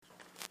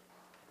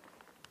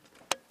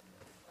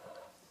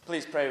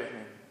Please pray with me.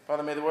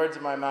 Father, may the words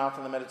of my mouth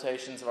and the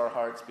meditations of our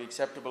hearts be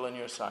acceptable in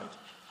your sight,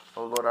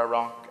 O Lord, our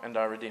rock and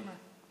our redeemer.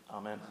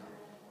 Amen.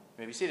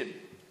 You may be seated.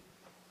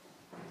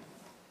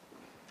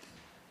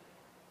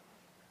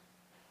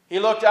 He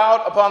looked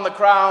out upon the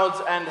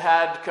crowds and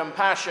had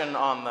compassion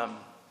on them.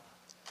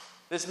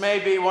 This may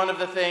be one of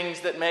the things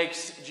that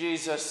makes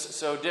Jesus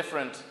so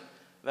different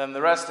than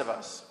the rest of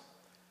us.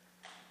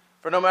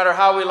 For no matter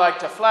how we like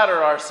to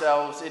flatter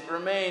ourselves, it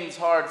remains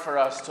hard for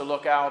us to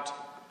look out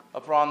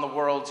upon the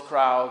world's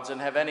crowds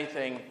and have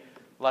anything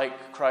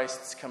like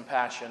Christ's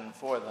compassion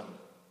for them.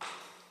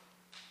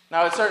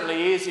 Now, it's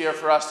certainly easier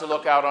for us to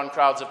look out on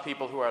crowds of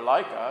people who are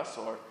like us,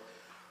 or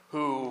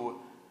who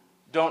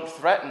don't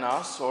threaten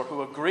us, or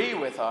who agree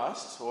with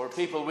us, or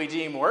people we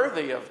deem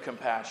worthy of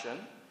compassion,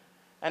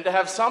 and to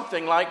have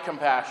something like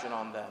compassion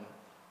on them.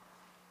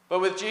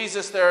 But with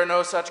Jesus, there are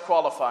no such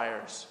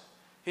qualifiers.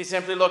 He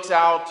simply looks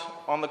out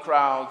on the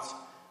crowds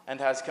and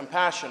has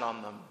compassion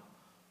on them.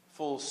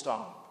 Full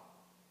stop.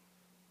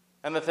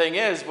 And the thing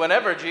is,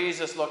 whenever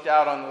Jesus looked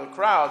out on the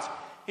crowds,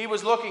 he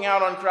was looking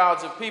out on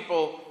crowds of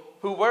people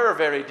who were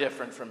very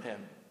different from him,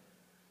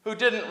 who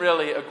didn't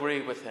really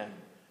agree with him,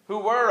 who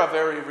were a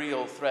very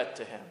real threat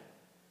to him.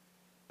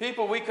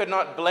 People we could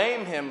not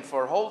blame him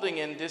for holding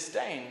in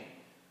disdain,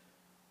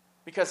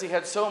 because he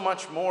had so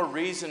much more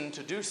reason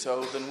to do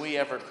so than we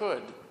ever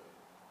could.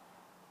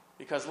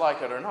 Because,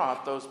 like it or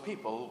not, those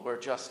people were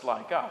just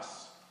like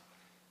us.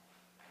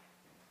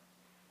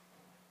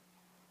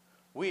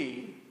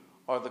 We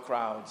are the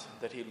crowds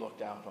that he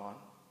looked out on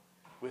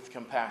with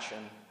compassion,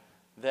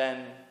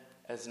 then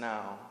as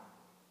now,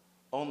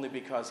 only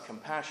because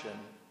compassion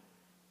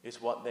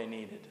is what they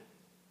needed.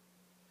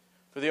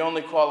 For the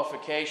only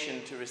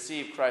qualification to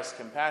receive Christ's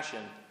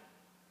compassion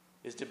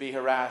is to be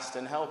harassed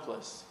and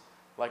helpless,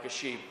 like a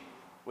sheep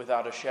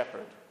without a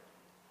shepherd.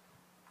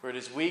 For it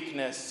is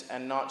weakness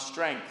and not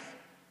strength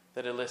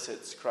that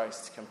elicits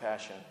Christ's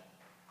compassion.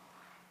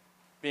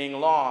 Being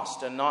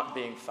lost and not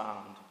being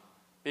found,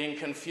 being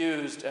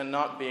confused and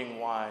not being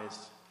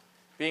wise,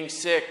 being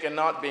sick and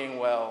not being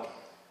well,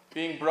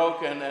 being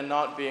broken and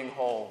not being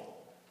whole,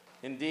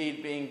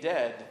 indeed being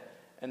dead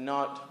and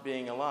not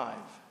being alive.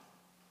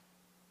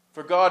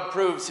 For God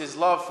proves his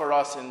love for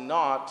us in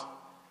not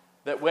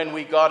that when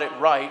we got it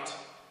right,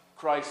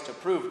 Christ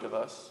approved of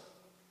us.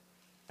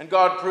 And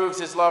God proves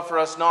his love for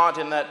us not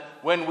in that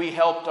when we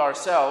helped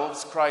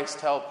ourselves,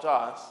 Christ helped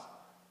us.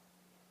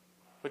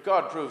 But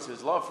God proves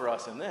his love for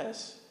us in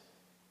this,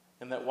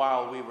 in that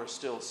while we were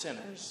still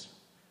sinners,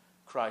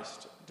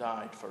 Christ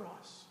died for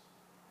us.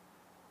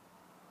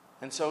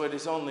 And so it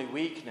is only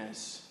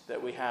weakness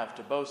that we have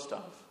to boast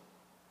of,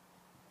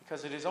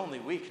 because it is only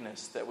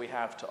weakness that we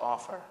have to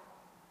offer.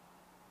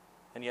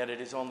 And yet it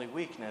is only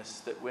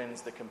weakness that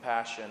wins the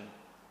compassion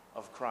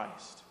of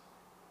Christ.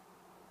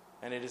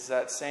 And it is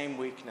that same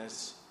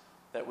weakness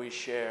that we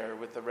share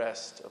with the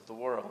rest of the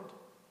world.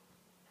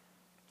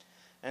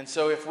 And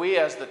so if we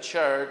as the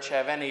church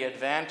have any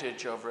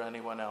advantage over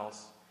anyone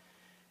else,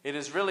 it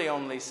is really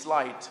only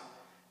slight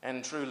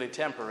and truly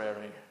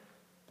temporary.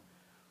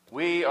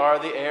 We are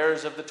the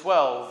heirs of the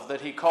 12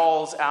 that he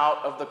calls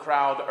out of the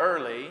crowd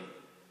early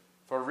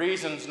for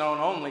reasons known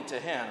only to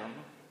him,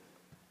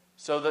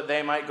 so that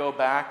they might go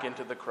back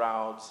into the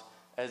crowds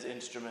as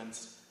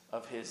instruments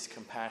of his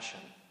compassion.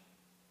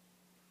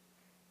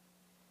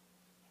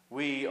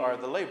 We are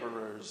the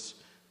laborers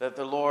that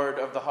the Lord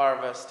of the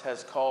harvest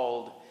has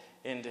called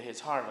into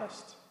his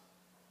harvest.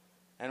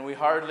 And we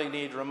hardly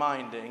need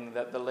reminding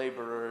that the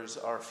laborers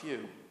are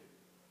few,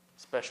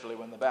 especially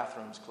when the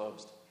bathroom's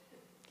closed.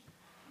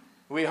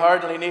 We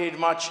hardly need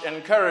much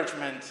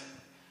encouragement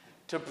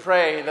to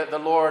pray that the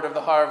Lord of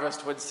the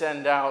harvest would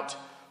send out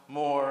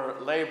more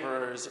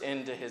laborers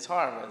into his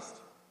harvest.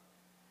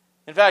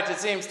 In fact, it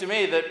seems to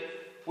me that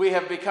we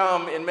have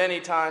become in many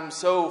times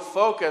so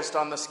focused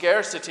on the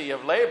scarcity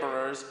of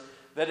laborers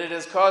that it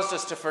has caused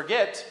us to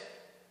forget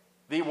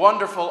the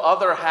wonderful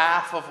other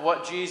half of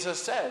what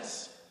Jesus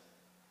says.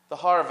 The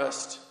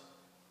harvest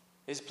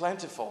is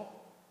plentiful.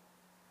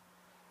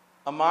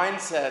 A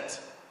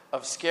mindset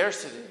of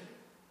scarcity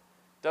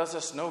does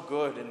us no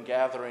good in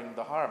gathering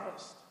the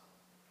harvest.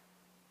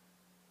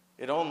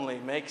 It only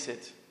makes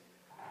it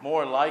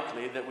more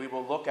likely that we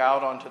will look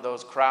out onto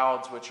those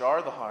crowds which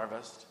are the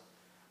harvest,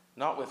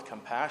 not with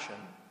compassion,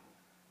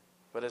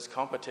 but as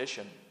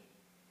competition,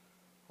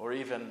 or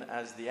even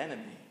as the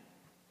enemy,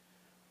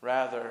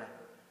 rather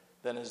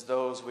than as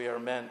those we are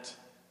meant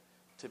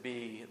to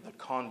be the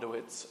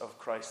conduits of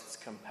Christ's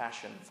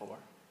compassion for.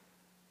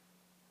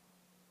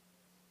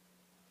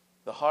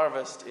 The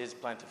harvest is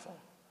plentiful.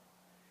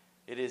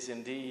 It is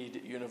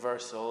indeed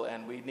universal,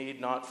 and we need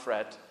not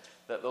fret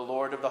that the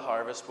Lord of the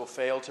harvest will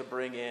fail to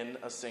bring in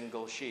a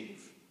single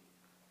sheaf.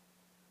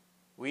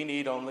 We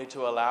need only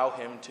to allow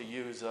him to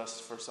use us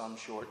for some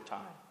short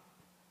time.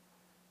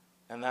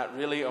 And that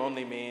really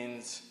only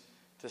means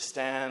to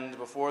stand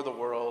before the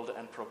world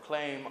and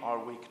proclaim our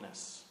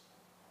weakness.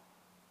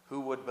 Who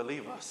would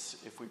believe us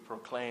if we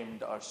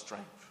proclaimed our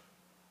strength?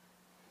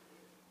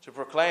 To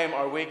proclaim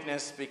our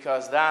weakness,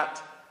 because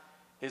that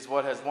is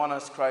what has won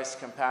us Christ's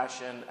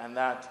compassion, and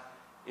that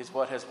is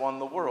what has won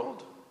the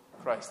world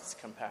Christ's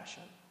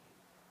compassion.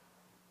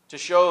 To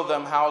show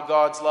them how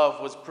God's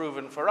love was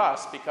proven for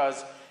us,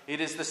 because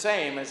it is the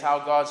same as how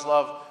God's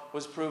love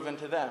was proven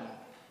to them.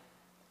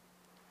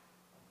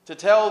 To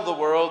tell the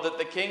world that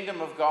the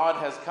kingdom of God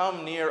has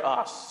come near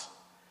us,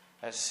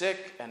 as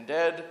sick and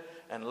dead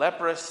and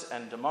leprous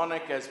and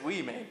demonic as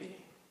we may be.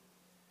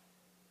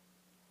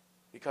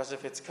 Because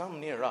if it's come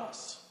near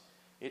us,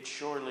 it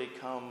surely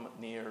come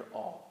near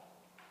all.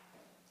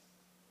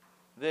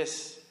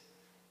 This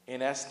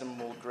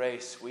inestimable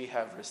grace we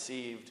have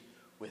received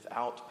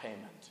without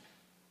payment,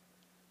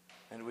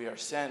 and we are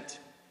sent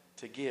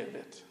to give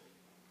it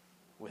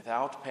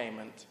without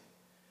payment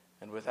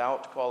and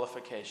without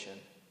qualification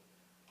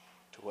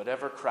to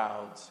whatever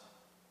crowds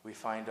we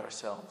find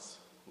ourselves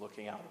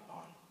looking out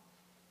upon.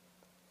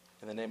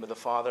 In the name of the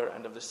Father,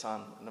 and of the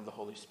Son, and of the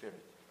Holy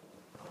Spirit.